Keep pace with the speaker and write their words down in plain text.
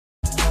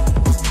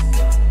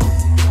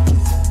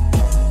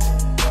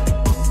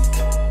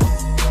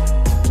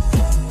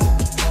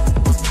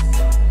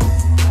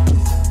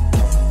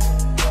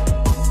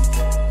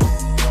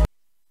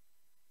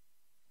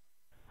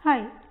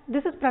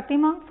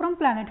Pratima from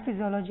Planet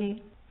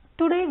Physiology.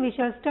 Today we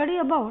shall study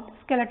about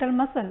skeletal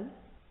muscle.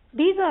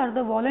 These are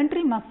the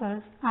voluntary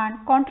muscles and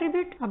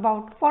contribute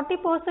about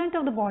 40%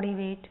 of the body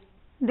weight.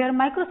 Their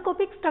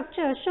microscopic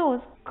structure shows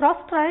cross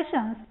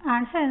striations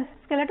and hence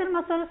skeletal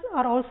muscles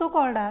are also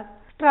called as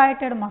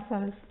striated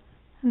muscles.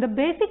 The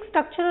basic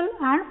structural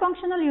and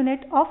functional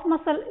unit of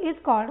muscle is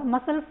called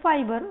muscle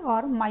fiber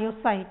or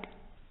myocyte.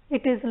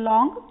 It is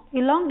long,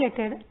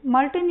 elongated,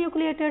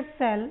 multinucleated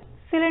cell,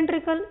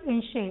 cylindrical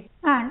in shape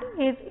and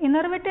is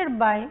innervated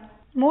by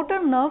motor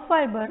nerve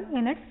fiber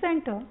in its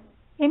center.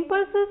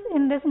 Impulses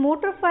in these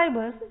motor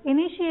fibers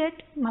initiate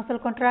muscle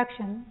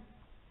contraction.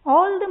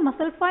 All the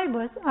muscle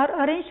fibers are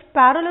arranged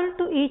parallel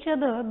to each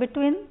other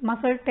between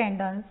muscle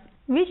tendons.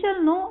 We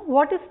shall know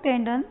what is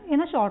tendon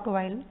in a short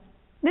while.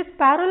 This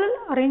parallel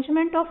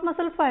arrangement of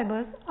muscle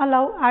fibers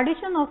allow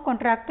addition of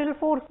contractile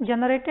force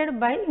generated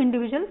by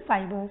individual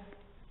fibers.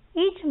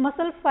 Each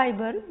muscle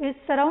fiber is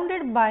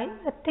surrounded by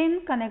a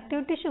thin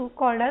connective tissue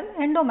called as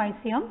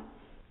endomysium.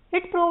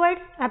 It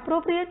provides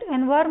appropriate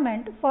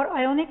environment for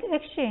ionic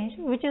exchange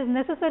which is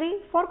necessary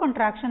for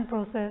contraction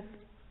process.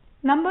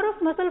 Number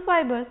of muscle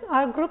fibers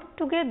are grouped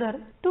together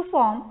to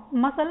form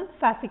muscle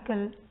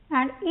fascicle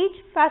and each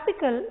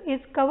fascicle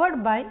is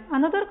covered by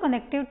another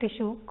connective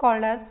tissue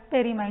called as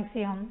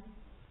perimysium.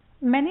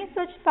 Many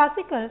such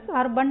fascicles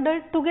are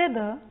bundled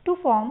together to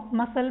form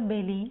muscle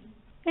belly.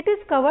 It is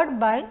covered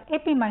by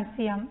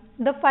epimysium,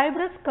 the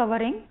fibrous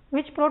covering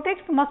which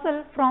protects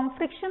muscle from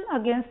friction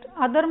against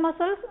other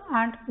muscles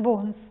and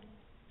bones.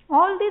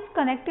 All these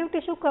connective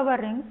tissue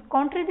coverings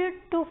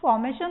contribute to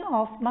formation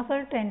of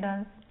muscle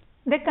tendons.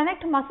 They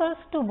connect muscles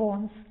to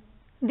bones.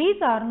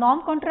 These are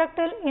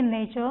non-contractile in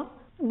nature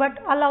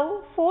but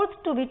allow force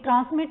to be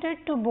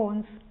transmitted to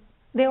bones.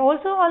 They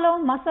also allow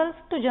muscles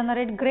to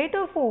generate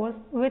greater force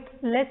with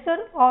lesser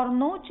or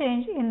no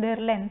change in their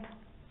length.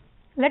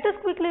 Let us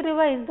quickly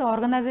revise the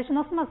organization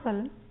of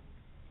muscle.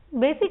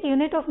 Basic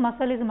unit of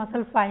muscle is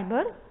muscle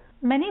fiber.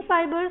 Many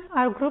fibers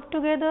are grouped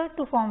together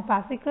to form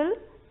fascicle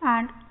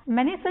and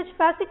many such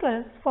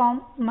fascicles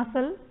form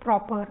muscle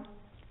proper.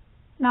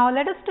 Now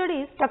let us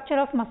study structure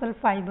of muscle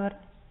fiber.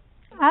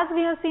 As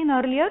we have seen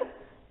earlier,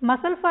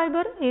 muscle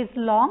fiber is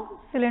long,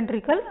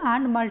 cylindrical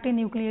and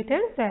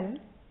multinucleated cell.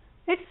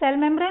 Its cell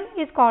membrane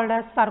is called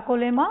as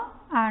sarcolemma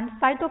and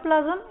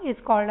cytoplasm is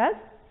called as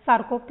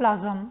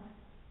sarcoplasm.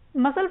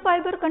 Muscle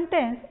fiber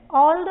contains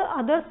all the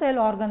other cell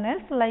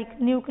organelles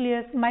like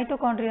nucleus,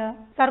 mitochondria,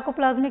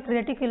 sarcoplasmic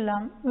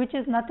reticulum which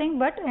is nothing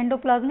but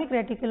endoplasmic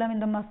reticulum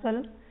in the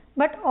muscle,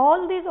 but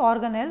all these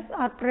organelles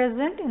are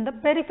present in the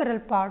peripheral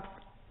parts.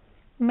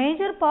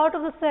 Major part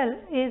of the cell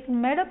is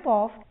made up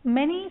of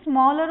many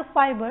smaller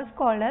fibers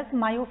called as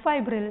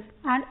myofibrils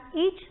and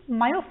each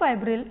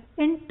myofibril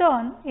in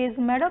turn is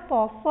made up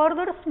of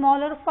further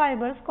smaller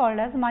fibers called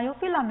as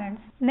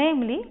myofilaments,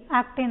 namely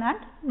actin and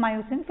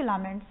myosin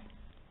filaments.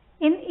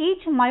 In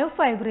each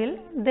myofibril,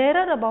 there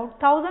are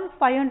about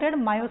 1500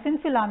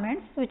 myosin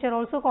filaments which are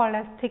also called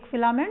as thick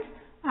filaments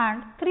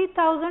and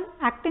 3000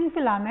 actin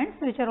filaments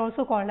which are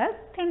also called as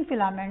thin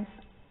filaments.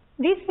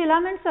 These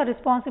filaments are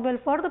responsible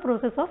for the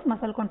process of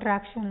muscle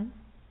contraction.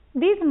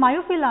 These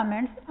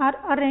myofilaments are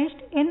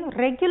arranged in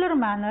regular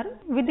manner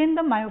within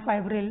the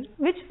myofibril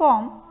which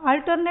form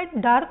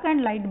alternate dark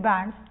and light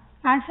bands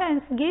and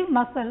hence give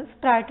muscle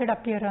striated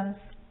appearance.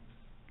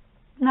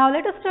 Now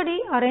let us study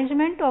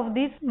arrangement of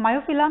these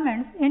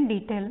myofilaments in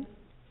detail.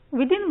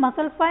 Within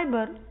muscle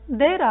fiber,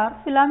 there are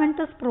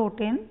filamentous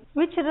proteins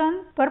which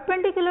run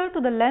perpendicular to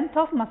the length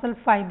of muscle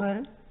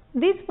fiber.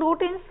 These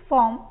proteins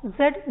form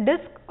Z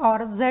disc or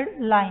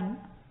Z line.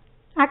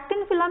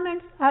 Actin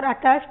filaments are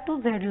attached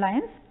to Z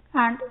lines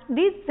and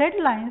these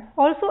Z lines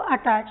also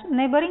attach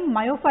neighboring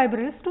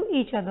myofibrils to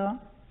each other.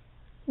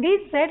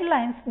 These Z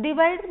lines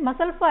divide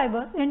muscle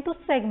fiber into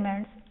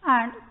segments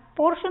and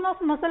portion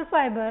of muscle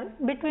fiber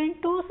between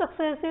two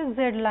successive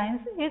Z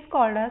lines is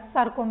called as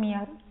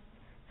sarcomere.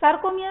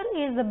 Sarcomere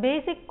is the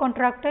basic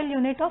contractile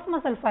unit of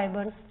muscle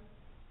fibers.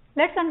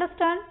 Let's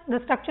understand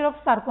the structure of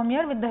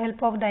sarcomere with the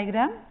help of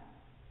diagram.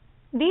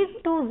 These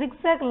two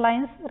zigzag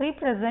lines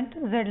represent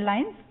Z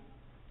lines.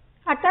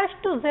 Attached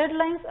to Z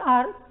lines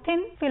are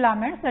thin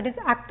filaments, that is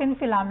actin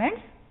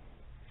filaments.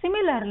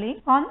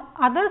 Similarly, on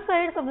other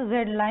sides of the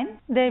Z line,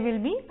 there will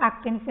be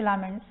actin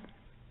filaments.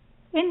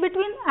 In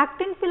between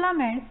actin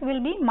filaments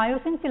will be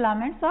myosin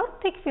filaments or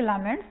thick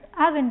filaments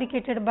as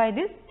indicated by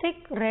these thick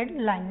red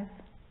lines.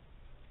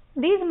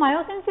 These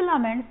myosin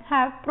filaments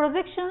have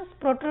projections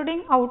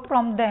protruding out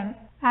from them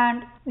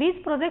and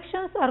these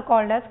projections are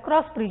called as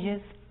cross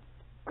bridges.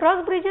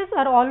 Cross bridges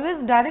are always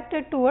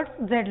directed towards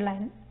Z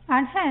line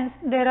and hence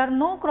there are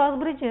no cross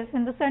bridges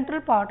in the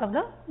central part of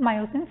the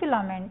myosin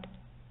filament.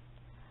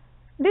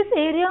 This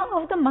area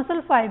of the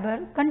muscle fiber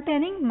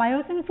containing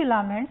myosin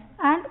filaments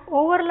and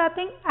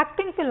overlapping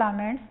actin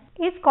filaments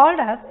is called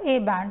as A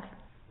bands.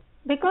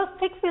 Because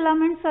thick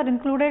filaments are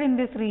included in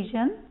this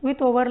region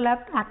with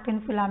overlapped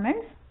actin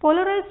filaments,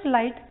 polarized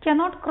light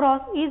cannot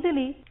cross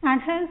easily and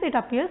hence it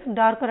appears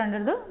darker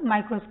under the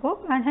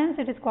microscope and hence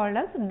it is called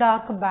as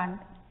dark band.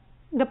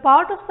 The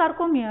part of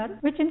sarcomere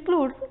which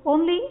includes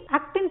only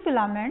actin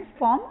filaments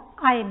form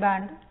I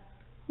band.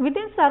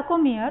 Within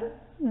sarcomere,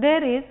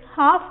 there is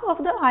half of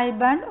the I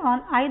band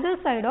on either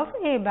side of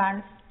A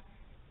bands.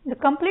 The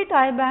complete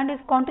I band is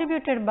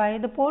contributed by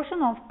the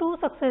portion of two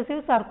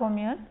successive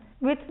sarcomeres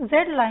with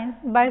Z lines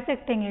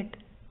bisecting it,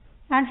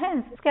 and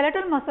hence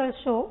skeletal muscles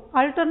show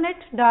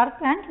alternate dark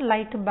and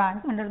light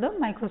bands under the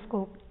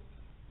microscope.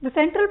 The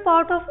central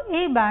part of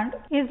A band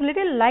is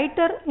little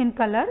lighter in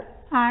color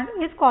and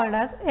is called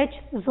as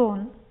H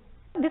zone.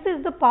 This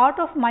is the part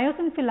of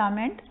myosin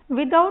filament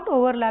without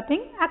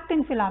overlapping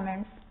actin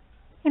filaments.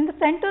 In the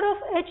center of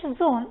H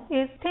zone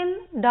is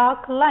thin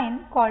dark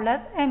line called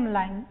as M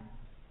line.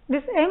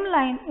 This M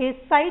line is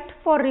site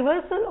for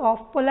reversal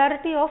of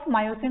polarity of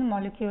myosin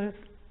molecules.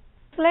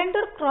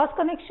 Slender cross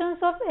connections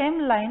of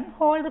M line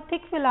hold the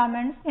thick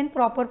filaments in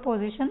proper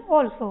position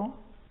also.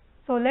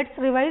 So let's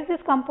revise these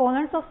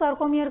components of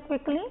sarcomere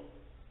quickly.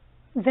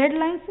 Z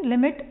lines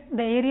limit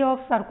the area of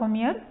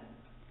sarcomere.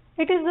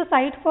 It is the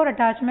site for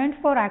attachment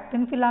for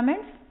actin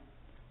filaments.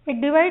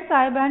 It divides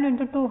I band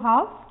into two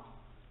halves.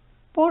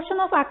 Portion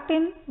of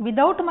actin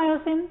without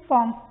myosin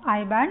forms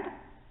I band.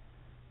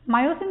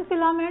 Myosin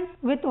filaments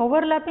with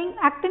overlapping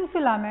actin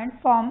filaments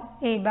form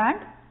A band.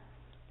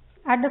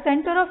 At the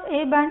center of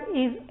A band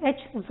is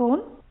H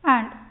zone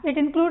and it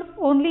includes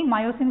only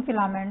myosin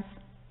filaments.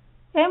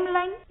 M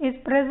line is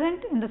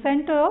present in the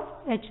center of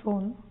H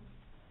zone.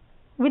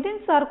 Within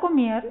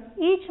sarcomere,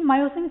 each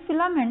myosin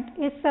filament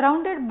is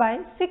surrounded by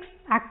 6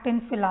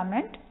 actin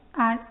filaments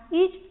and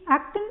each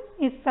actin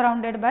is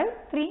surrounded by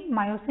 3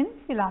 myosin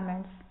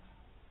filaments.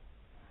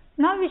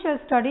 Now we shall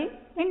study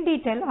in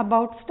detail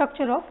about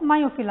structure of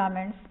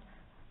myofilaments.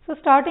 So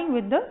starting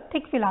with the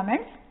thick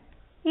filaments,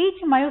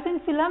 each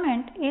myosin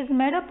filament is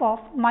made up of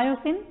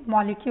myosin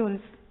molecules.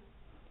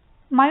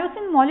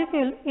 Myosin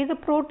molecule is a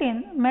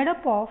protein made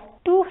up of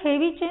 2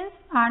 heavy chains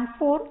and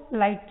 4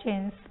 light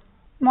chains.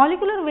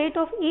 Molecular weight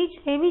of each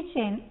heavy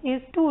chain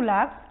is 2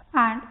 lakhs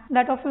and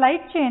that of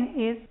light chain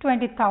is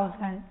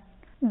 20,000.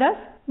 Thus,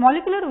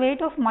 molecular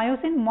weight of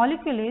myosin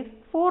molecule is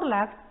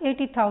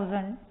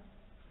 4,80,000.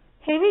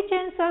 Heavy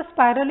chains are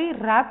spirally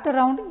wrapped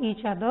around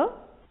each other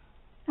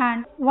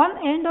and one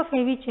end of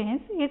heavy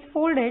chains is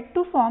folded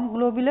to form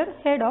globular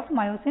head of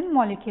myosin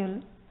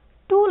molecule.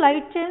 2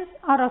 light chains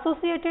are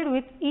associated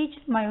with each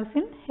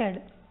myosin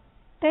head.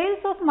 Tails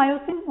of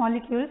myosin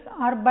molecules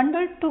are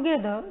bundled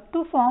together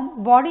to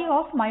form body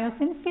of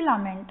myosin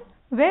filament,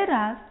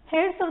 whereas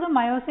heads of the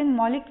myosin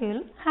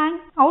molecule hang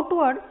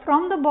outward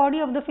from the body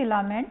of the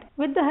filament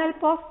with the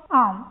help of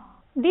arm.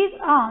 These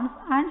arms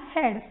and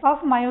heads of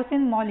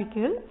myosin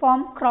molecule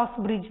form cross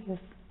bridges.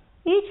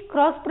 Each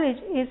cross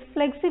bridge is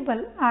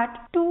flexible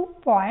at 2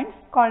 points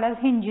called as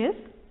hinges.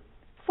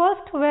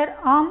 First, where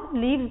arm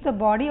leaves the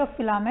body of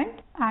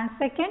filament, and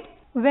second,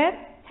 where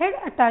head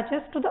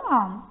attaches to the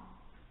arm.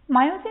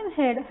 Myosin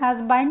head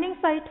has binding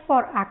site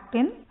for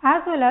actin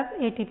as well as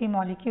ATP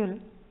molecule.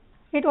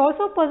 It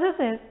also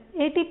possesses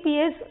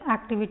ATPase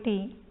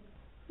activity.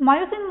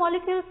 Myosin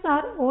molecules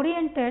are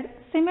oriented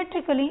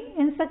symmetrically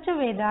in such a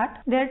way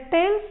that their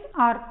tails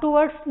are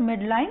towards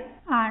midline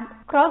and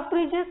cross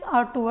bridges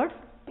are towards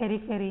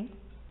periphery.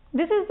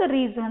 This is the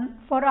reason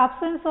for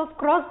absence of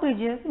cross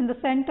bridges in the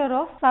center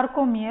of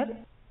sarcomere.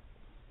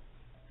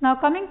 Now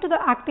coming to the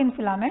actin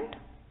filament,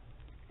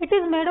 it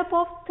is made up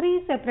of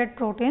 3 separate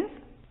proteins: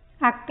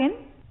 actin,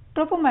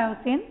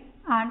 tropomyosin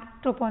and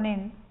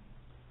troponin.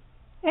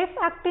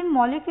 F-actin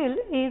molecule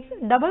is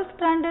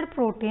double-stranded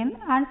protein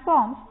and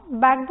forms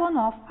backbone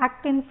of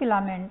actin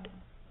filament.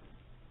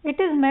 It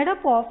is made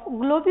up of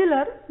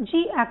globular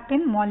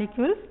G-actin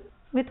molecules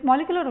with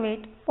molecular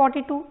weight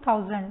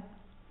 42,000.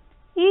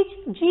 Each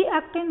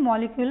G-actin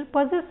molecule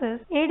possesses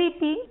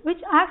ADP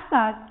which acts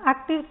as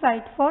active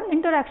site for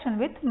interaction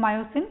with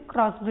myosin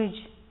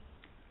cross-bridge.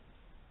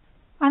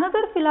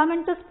 Another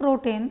filamentous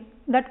protein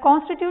that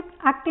constitutes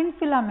actin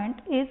filament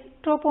is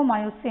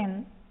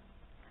tropomyosin.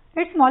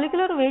 Its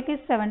molecular weight is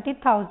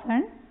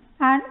 70,000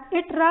 and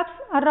it wraps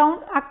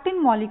around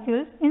actin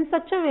molecules in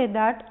such a way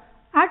that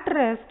at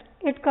rest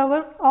it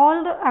covers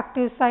all the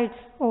active sites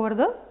over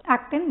the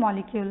actin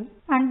molecule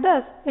and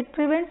thus it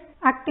prevents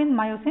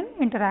actin-myosin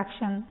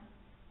interaction.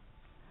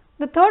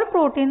 The third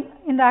protein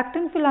in the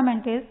actin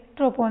filament is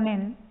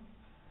troponin.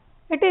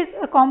 It is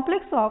a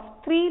complex of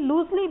 3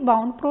 loosely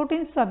bound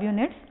protein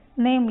subunits,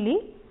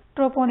 namely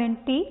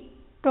troponin T,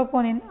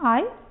 troponin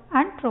I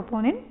and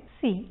troponin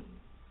C.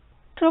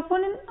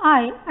 Troponin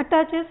I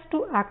attaches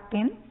to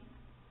actin,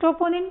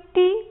 troponin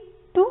T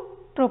to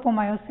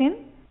tropomyosin,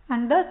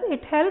 and thus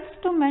it helps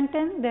to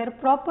maintain their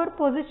proper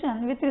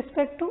position with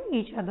respect to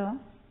each other.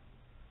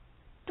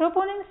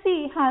 Troponin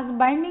C has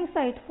binding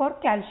site for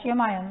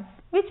calcium ions,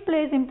 which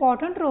plays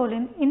important role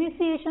in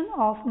initiation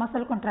of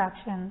muscle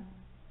contraction.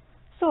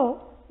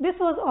 So, this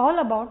was all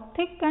about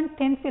thick and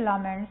thin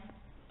filaments.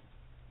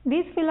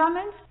 These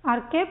filaments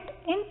are kept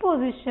in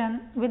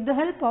position with the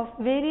help of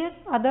various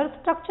other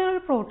structural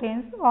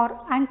proteins or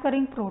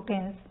anchoring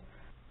proteins.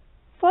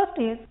 First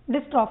is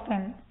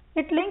dystrophin.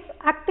 It links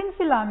actin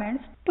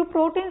filaments to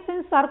proteins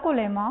in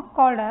sarcolemma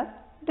called as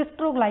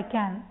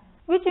dystroglycan,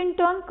 which in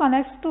turn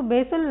connects to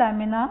basal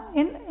lamina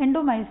in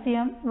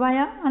endomysium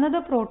via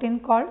another protein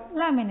called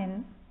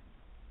laminin.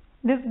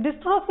 This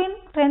dystrophin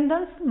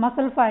strengthens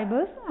muscle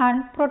fibers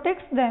and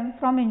protects them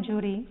from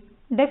injury.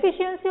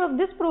 Deficiency of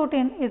this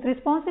protein is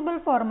responsible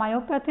for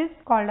myopathies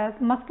called as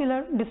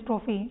muscular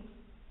dystrophy.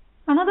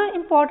 Another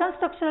important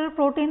structural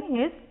protein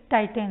is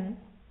titin.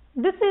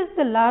 This is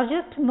the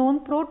largest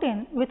known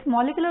protein with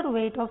molecular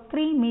weight of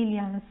 3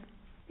 millions.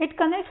 It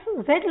connects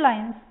Z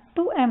lines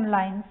to M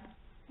lines.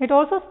 It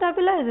also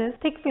stabilizes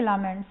thick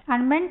filaments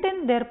and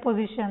maintains their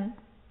position.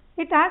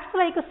 It acts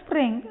like a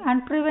spring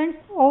and prevents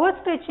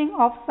overstretching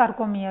of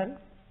sarcomere.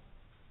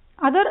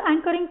 Other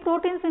anchoring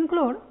proteins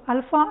include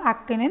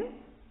alpha-actinin,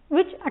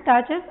 which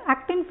attaches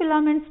actin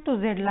filaments to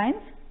Z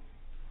lines,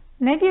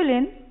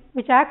 nebulin,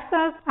 which acts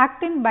as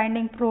actin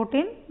binding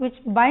protein which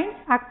binds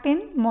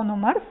actin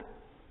monomers,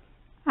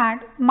 and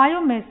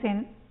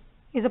myosin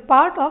is a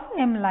part of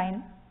M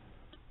line.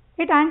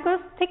 It anchors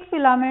thick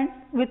filaments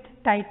with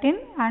titin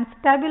and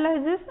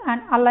stabilizes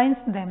and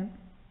aligns them.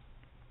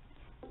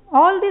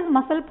 All these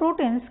muscle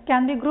proteins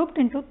can be grouped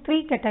into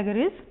 3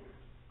 categories: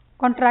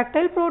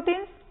 contractile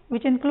proteins,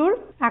 which include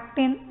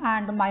actin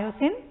and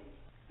myosin,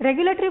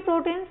 regulatory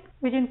proteins,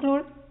 which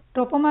include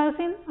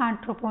tropomyosin and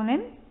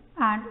troponin,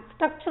 and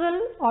structural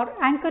or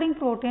anchoring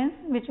proteins,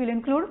 which will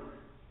include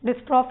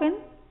dystrophin,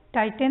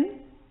 titin,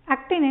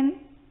 actinin,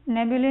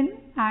 nebulin,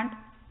 and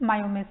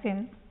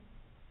myosin.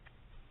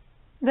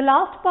 The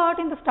last part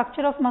in the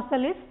structure of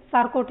muscle is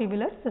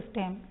Sarcotubular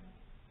system.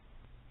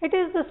 It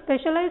is the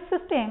specialized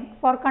system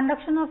for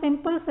conduction of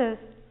impulses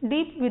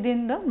deep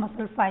within the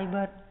muscle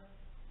fiber.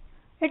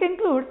 It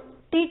includes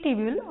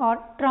T-tubule or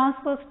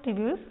transverse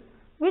tubules,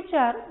 which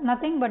are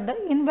nothing but the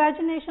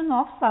invagination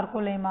of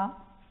sarcolemma.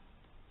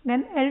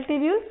 Then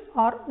L-tubules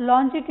or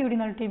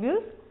longitudinal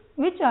tubules,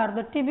 which are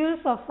the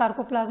tubules of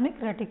sarcoplasmic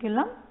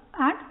reticulum,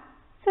 and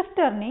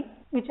cisternae,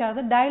 which are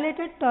the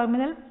dilated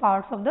terminal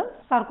parts of the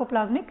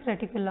sarcoplasmic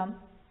reticulum.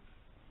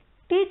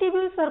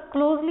 T-tubules are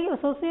closely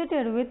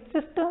associated with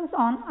cisterns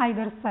on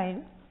either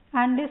side,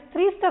 and these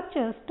 3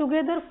 structures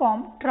together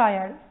form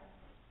triad.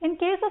 In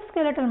case of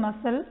skeletal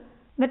muscle,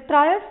 the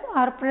triads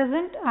are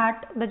present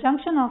at the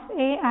junction of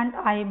A and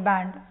I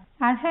band,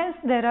 and hence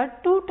there are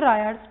 2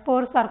 triads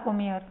per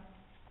sarcomere.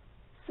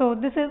 So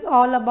this is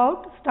all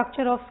about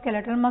structure of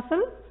skeletal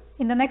muscle.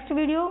 In the next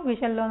video, we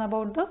shall learn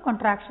about the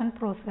contraction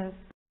process.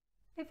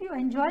 If you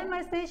enjoy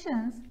my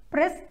sessions,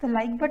 press the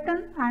like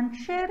button and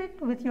share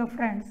it with your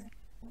friends.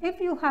 If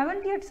you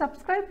haven't yet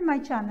subscribed my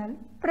channel,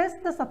 press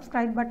the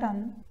subscribe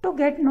button. To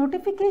get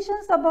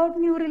notifications about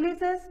new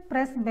releases,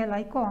 press bell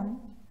icon.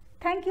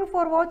 Thank you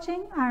for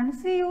watching and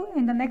see you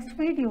in the next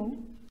video.